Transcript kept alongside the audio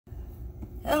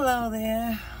Hello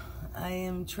there. I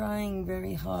am trying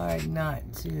very hard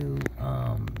not to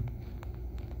I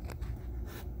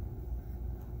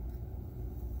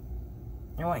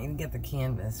want you to get the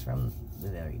canvas from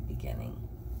the very beginning.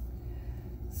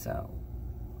 So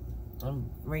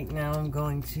right now I'm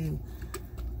going to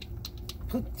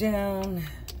put down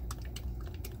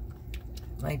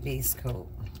my base coat.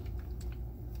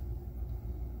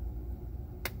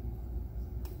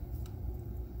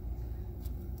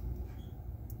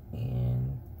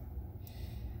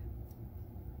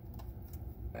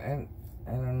 And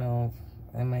I don't know,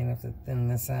 I might have to thin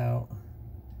this out.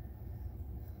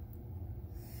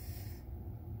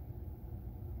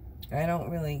 I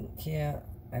don't really care.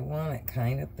 I want it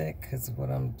kind of thick because of what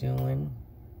I'm doing.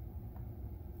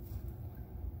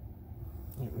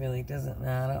 It really doesn't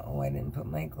matter. Oh, I didn't put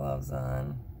my gloves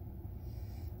on.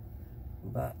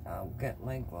 But I'll get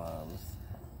my gloves.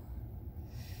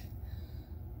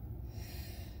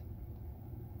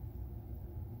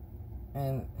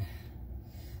 And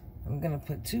I'm going to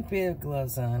put 2 pair of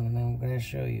gloves on, and I'm going to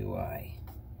show you why.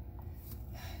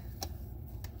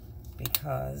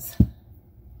 Because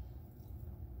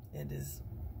it is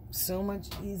so much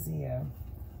easier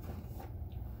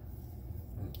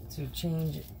to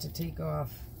take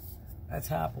off a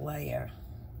top layer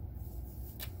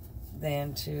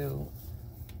than to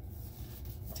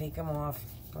take them off,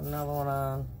 put another one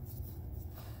on.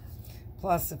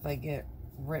 Plus, if I get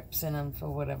rips in them for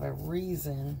whatever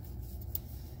reason,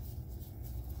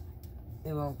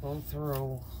 it won't go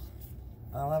through.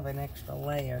 I'll have an extra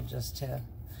layer just to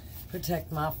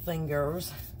protect my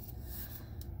fingers.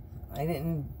 I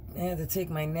had to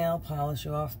take my nail polish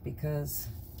off because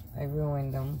I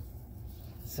ruined them.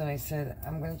 So I said,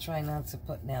 I'm going to try not to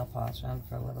put nail polish on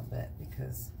for a little bit,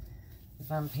 because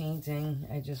if I'm painting,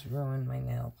 I just ruined my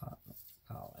nail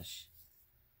polish.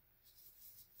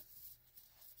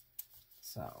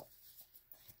 So,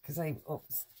 because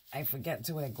I forget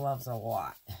to wear gloves a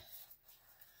lot.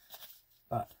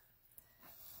 But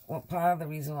part of the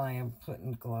reason why I'm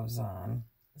putting gloves on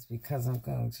is because I'm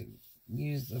going to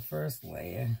use the first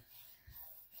layer,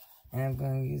 and I'm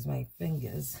going to use my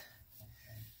fingers,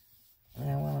 and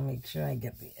I want to make sure I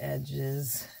get the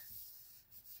edges.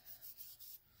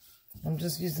 I'm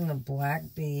just using a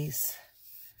black base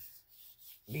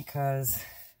because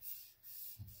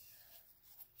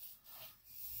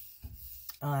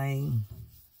I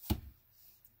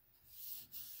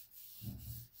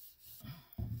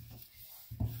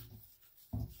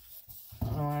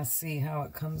want to see how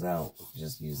it comes out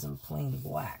just using plain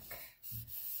black.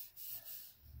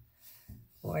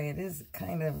 Boy, it is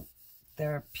kind of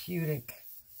therapeutic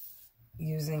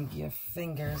using your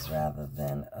fingers rather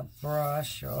than a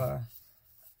brush or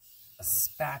a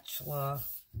spatula,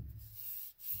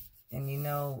 and you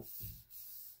know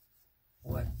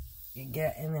what you're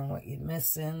getting and what you're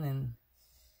missing, and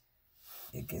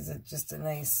it gives it just a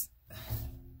nice,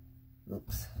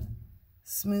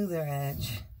 smoother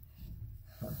edge.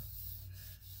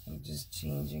 I'm just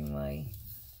changing my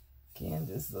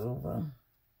canvas over.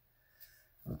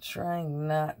 I'm trying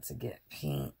not to get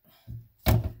paint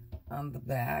on the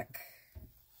back.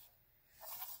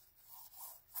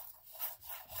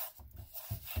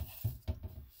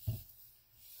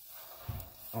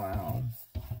 Wow.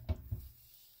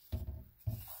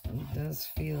 It does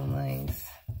feel nice.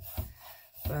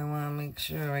 But I want to make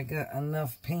sure I got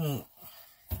enough paint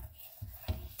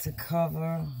to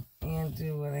cover and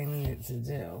do what I need it to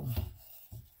do.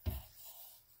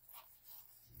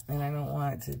 And I don't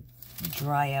want it to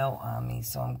dry out on me,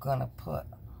 so I'm going to put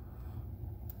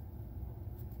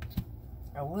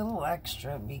a little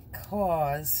extra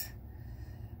because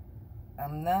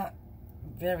I'm not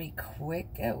very quick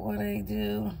at what I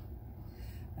do.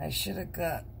 I should have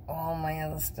got all my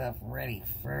other stuff ready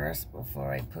first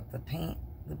before I put the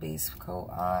base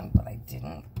coat on, but I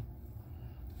didn't.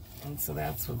 And so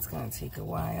that's what's going to take a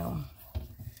while.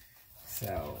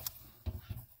 So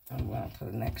I'm going to put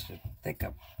an extra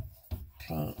thicker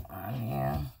paint on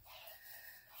here.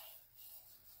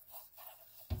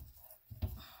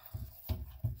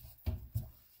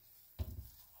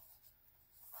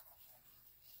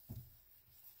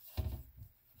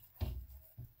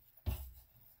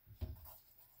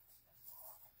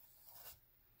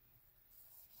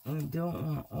 I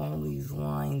don't want all these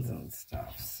lines and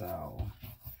stuff, so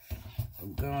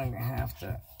I'm going to have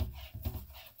to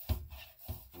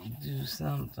do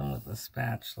something with the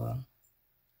spatula.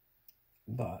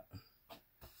 But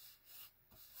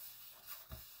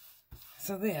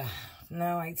so there,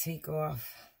 now I take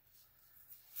off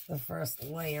the first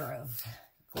layer of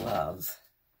gloves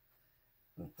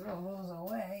and throw those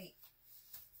away.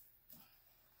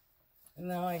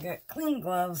 now I got clean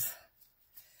gloves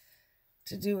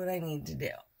to do what I need to do.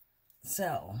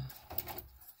 So,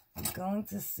 I'm going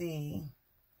to see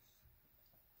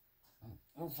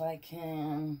if I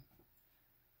can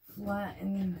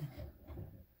flatten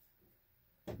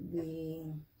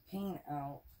the paint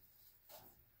out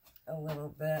a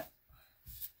little bit.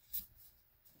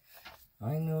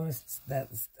 I noticed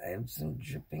that I have some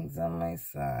drippings on my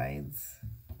sides,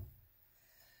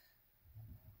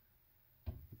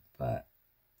 but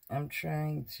I'm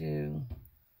trying to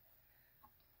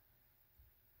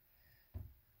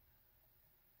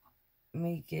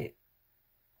make it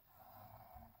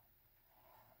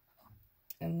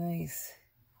a nice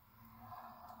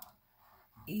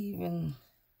even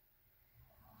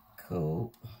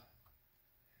coat,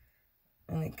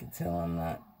 and I can tell I'm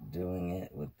not doing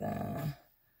it with that.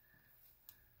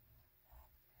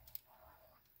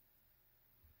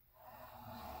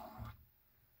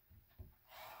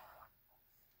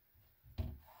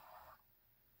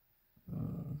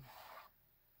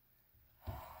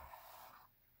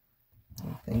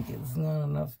 I think it's not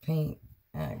enough paint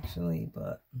actually,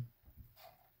 but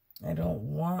I don't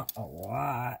want a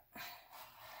lot.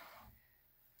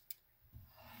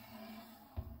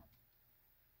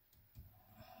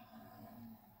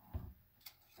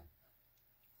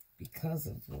 Because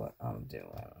of what I'm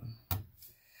doing.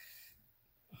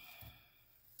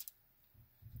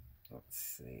 Let's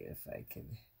see if I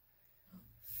can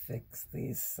fix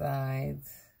these sides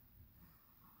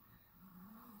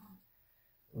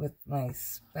with my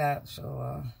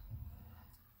spatula,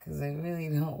 because I really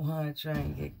don't want to try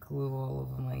and get glue all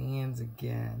over my hands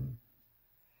again.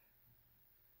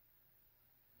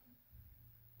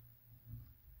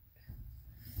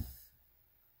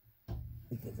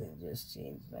 Because I just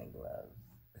changed my gloves.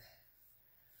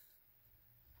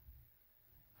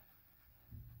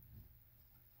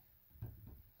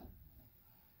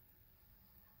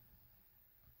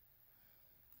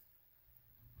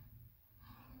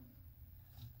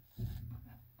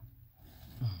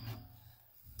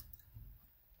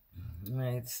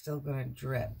 Right, it's still gonna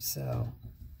drip, so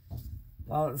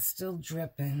while it's still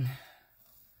dripping,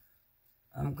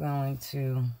 I'm going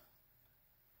to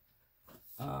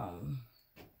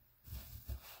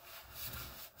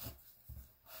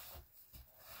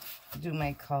do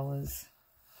my colors.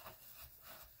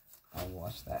 I'll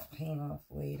wash that paint off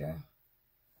later,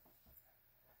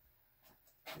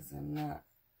 because I'm not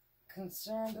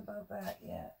concerned about that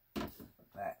yet.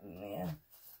 Put that in there.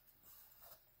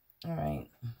 Alright.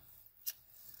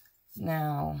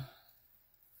 Now,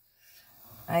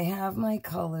 I have my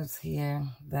colors here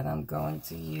that I'm going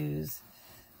to use,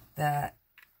 that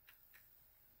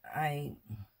I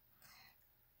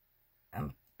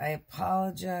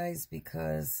apologize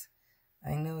because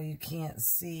I know you can't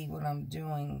see what I'm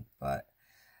doing, but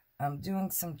I'm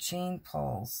doing some chain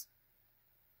pulls,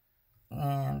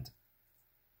 and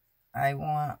I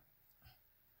want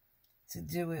to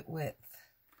do it with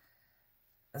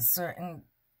a certain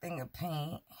thing of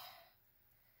paint.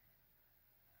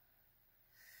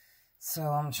 So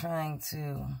I'm trying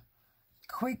to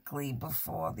quickly,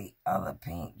 before the other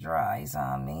paint dries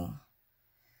on me,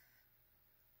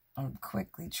 I'm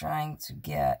quickly trying to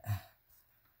get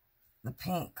the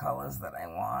paint colors that I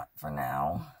want for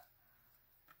now.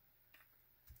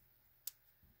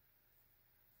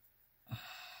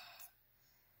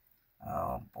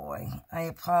 Oh boy, I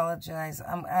apologize.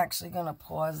 I'm actually going to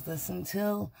pause this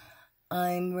until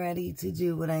I'm ready to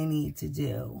do what I need to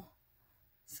do.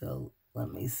 So let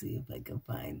me see if I can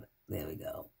find it. There we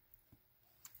go.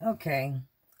 Okay,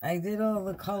 I did all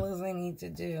the colors I need to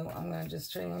do. I'm going to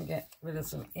just try and get rid of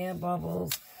some air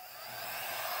bubbles.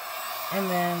 And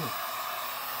then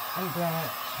I'm going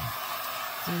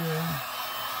to do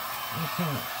the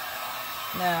paint.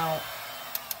 Now,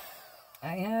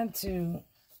 I had to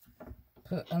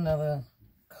put another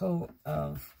coat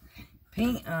of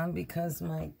paint on because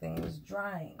my thing was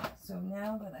drying. So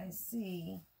now that I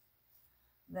see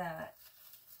that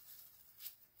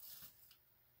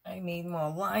I made more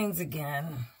lines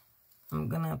again, I'm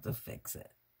gonna have to fix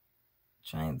it.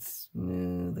 Try and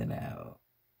smooth it out.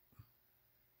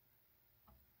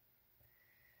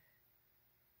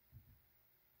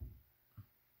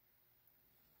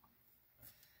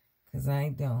 Because I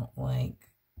don't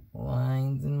like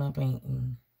lines in my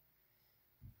painting.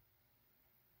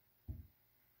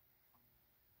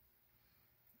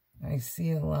 I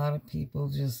see a lot of people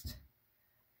just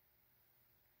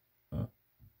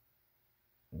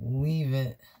leave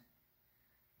it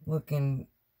looking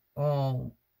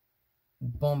all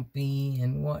bumpy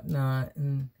and whatnot,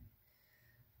 and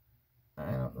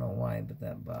I don't know why, but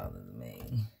that bothers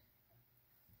me.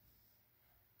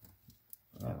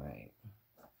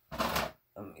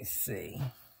 me see.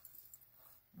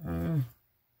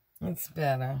 It's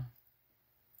better.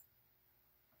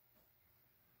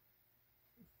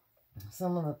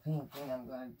 Some of the painting I'm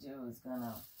going to do is going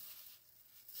to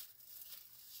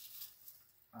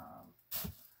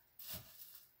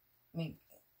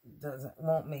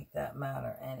won't make that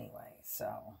matter anyway,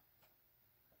 so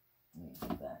let me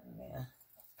put that in there.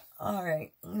 All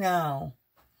right, now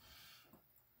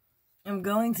I'm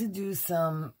going to do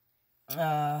some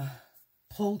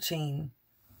pull chain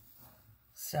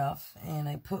stuff, and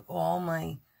I put all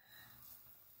my,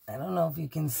 I don't know if you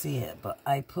can see it, but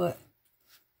I put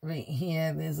right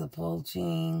here, there's a pull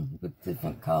chain with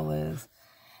different colors,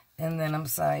 and then I'm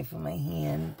sorry for my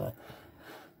hand, but,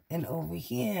 and over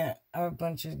here are a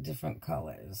bunch of different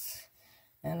colors,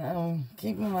 and I'm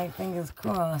keeping my fingers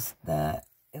crossed that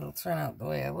it'll turn out the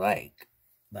way I like,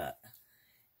 but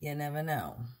you never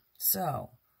know. So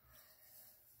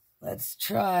let's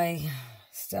try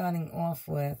starting off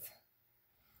with,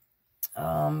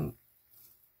 hold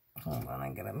on,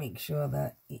 I gotta make sure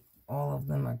that all of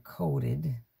them are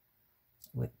coated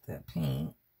with the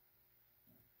paint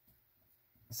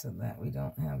so that we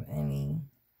don't have any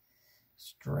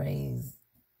strays.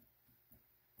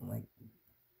 Like,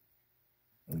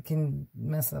 we can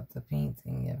mess up the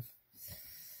painting if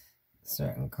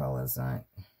certain colors aren't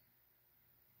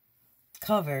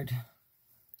covered.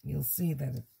 You'll see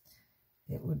that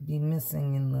it would be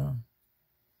missing in the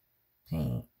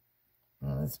paint.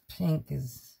 Well, this pink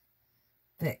is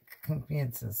thick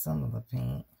compared to some of the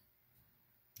paint,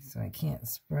 so I can't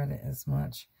spread it as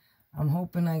much. I'm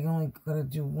hoping I only gotta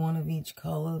do one of each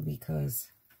color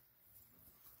because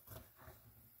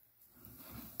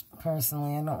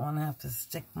personally I don't want to have to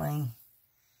stick my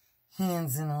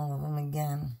hands in all of them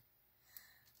again.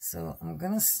 So I'm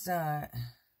gonna start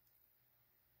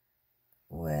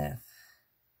with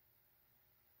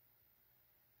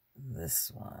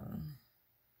this one.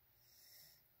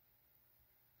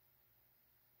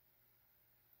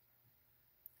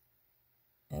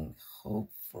 And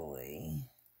hopefully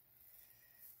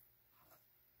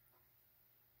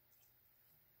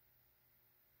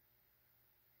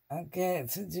I'll get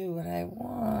to do what I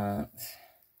want.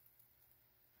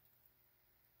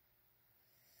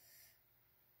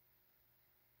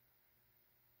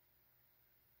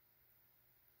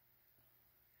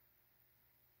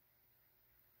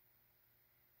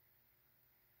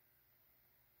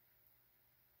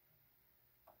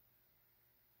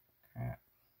 Crap.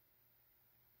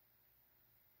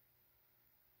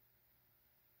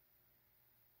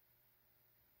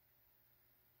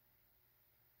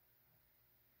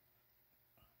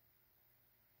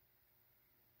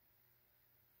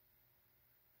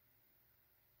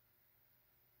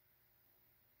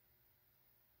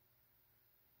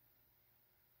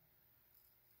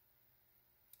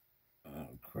 Oh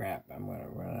crap, I'm gonna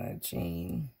run out of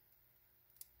chain.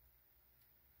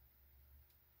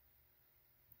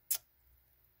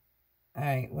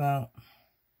 Alright, well,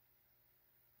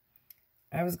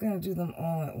 I was gonna do them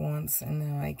all at once, and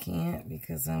now I can't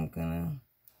because I'm gonna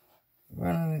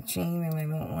run on a chain and I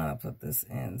don't want to put this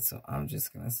in, so I'm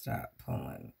just gonna start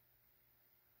pulling.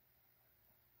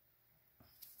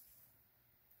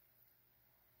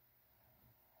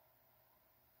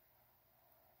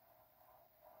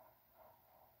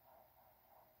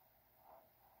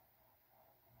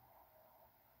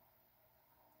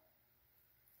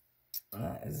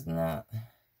 That is not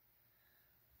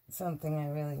something I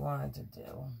really wanted to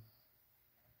do.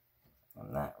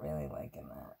 I'm not really liking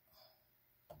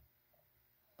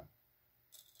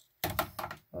that.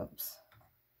 Oops.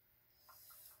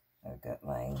 I've got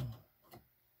my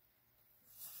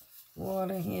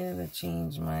water here to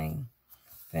change my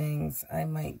things. I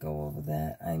might go over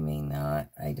that. I may not.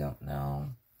 I don't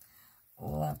know.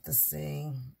 We'll have to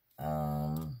see.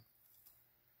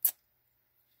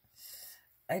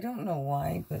 I don't know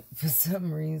why, but for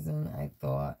some reason I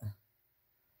thought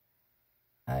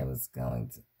I was going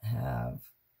to have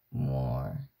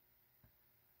more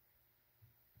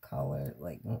color,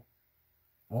 like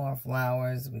more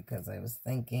flowers, because I was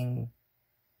thinking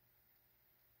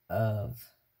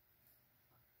of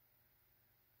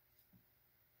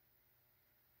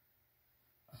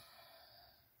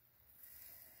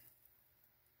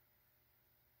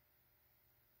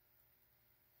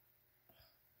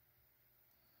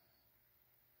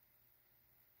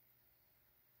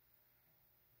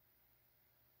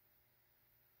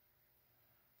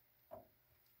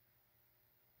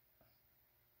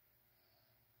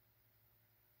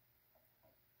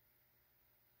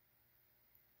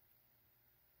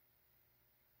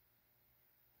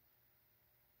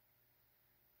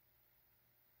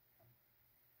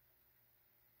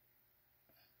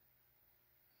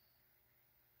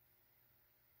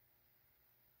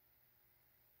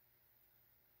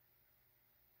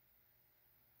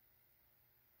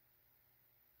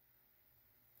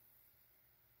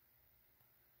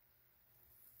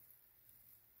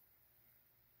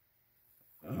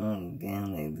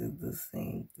Again, they did the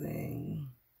same thing.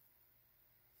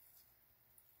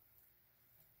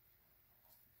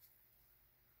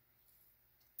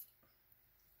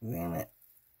 Damn it.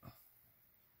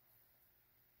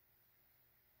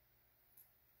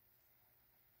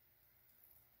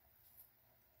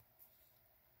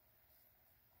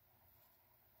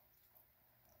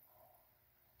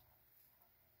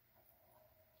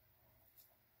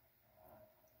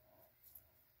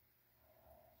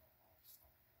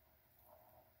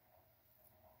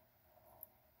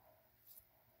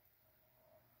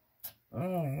 Oh,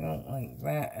 I don't like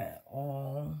that at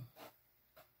all.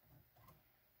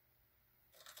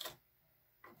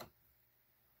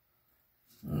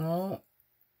 No.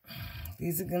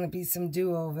 These are going to be some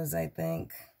do-overs, I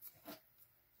think.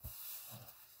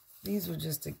 These were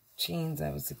just the chains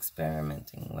I was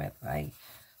experimenting with. I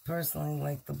personally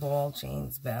like the ball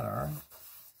chains better.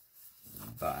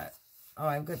 But, oh,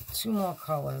 I've got 2 more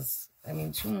colors. I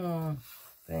mean, 2 more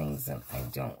things, and I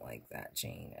don't like that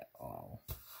chain at all.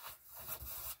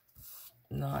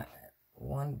 Not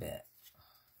one bit.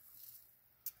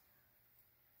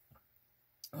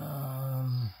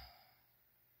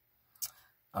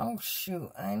 Oh, shoot.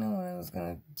 I know what I was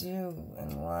going to do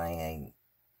and why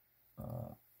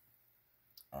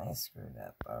I screwed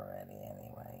up already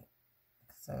anyway.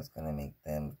 Because I was going to make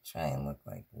them try and look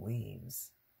like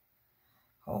leaves.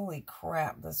 Holy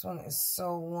crap. This one is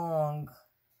so long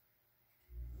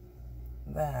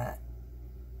that...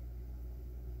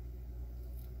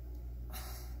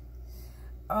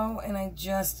 Oh, and I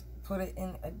just put it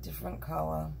in a different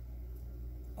color.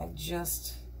 I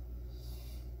just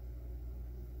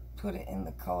put it in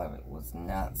the color it was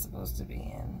not supposed to be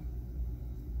in.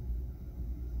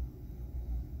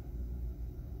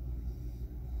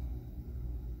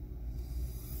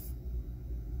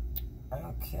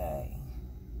 Okay.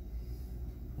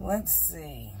 Let's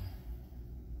see.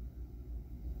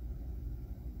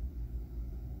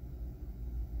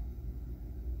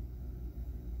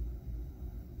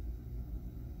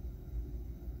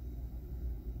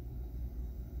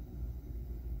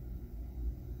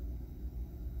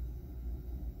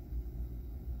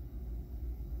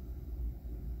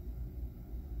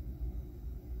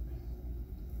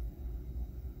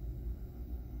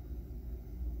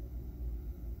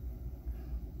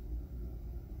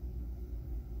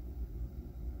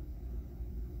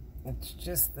 It's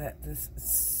just that this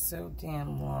is so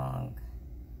damn long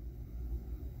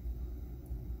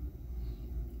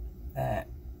that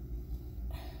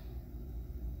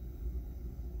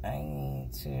I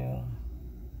need to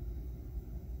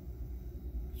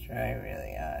try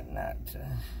really hard not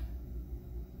to.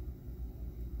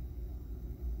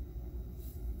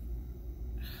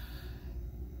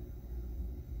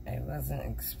 I wasn't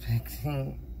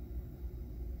expecting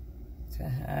to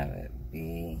have it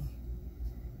be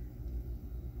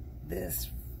this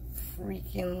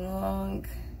freaking long.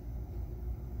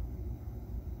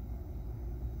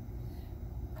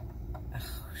 Oh,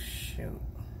 shoot.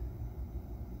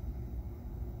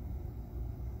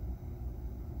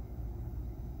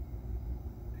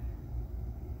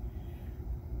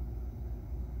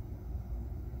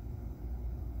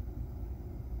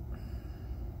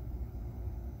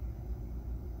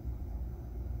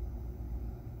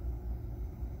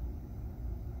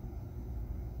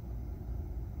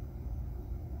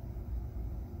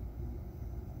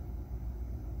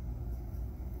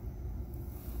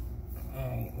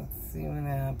 Alright, let's see what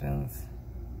happens.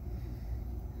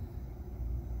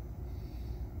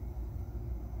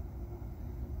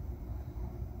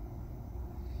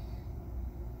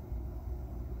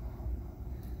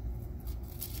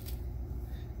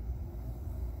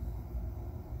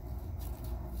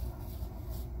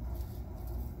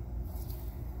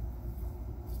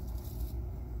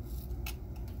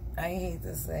 I hate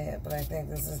to say it, but I think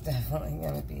this is definitely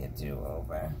going to be a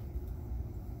do-over.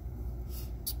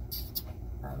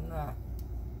 I'm not.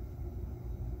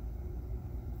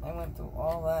 I went through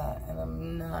all that, and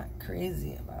I'm not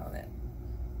crazy about it.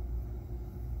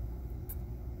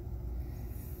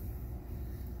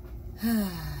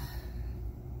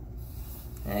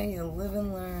 Hey, you live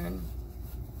and learn,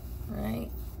 right?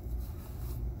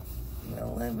 You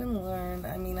live and learn.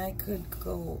 I mean, I could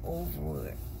go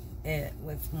over it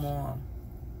with more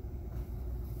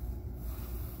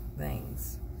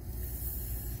things.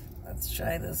 Let's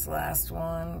try this last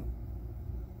one.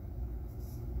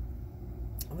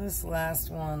 This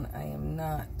last one, I am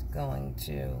not going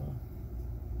to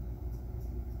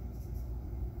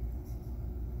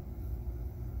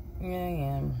I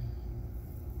am.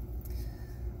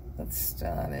 Let's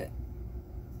start it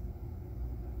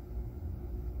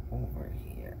over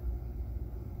here.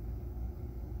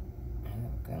 And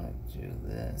I'm gonna do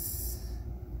this.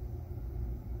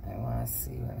 I want to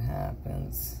see what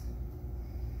happens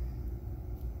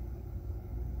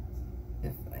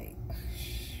if I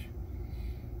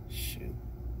shoot.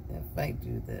 If I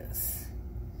do this.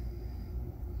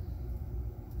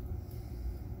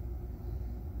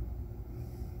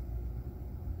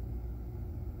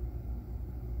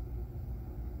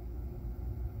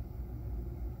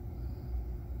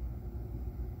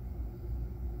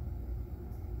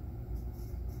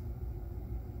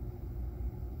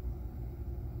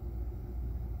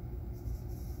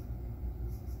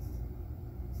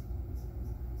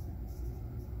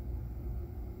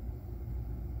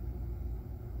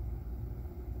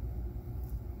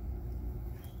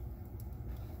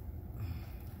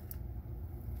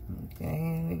 Okay,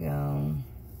 here we go.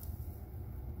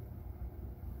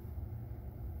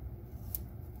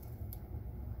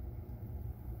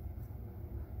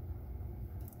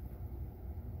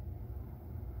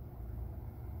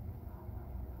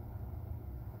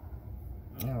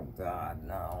 Oh God,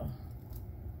 no.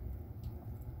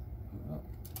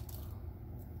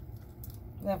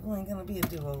 Definitely gonna be a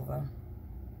do-over.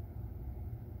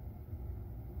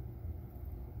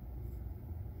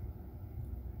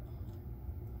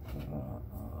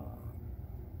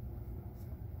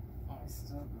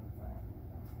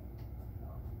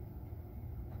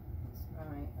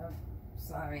 Alright, oh,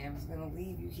 sorry, I was going to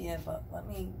leave you here, but let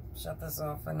me shut this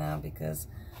off for now because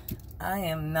I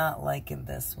am not liking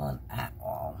this one at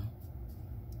all.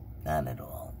 Not at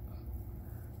all.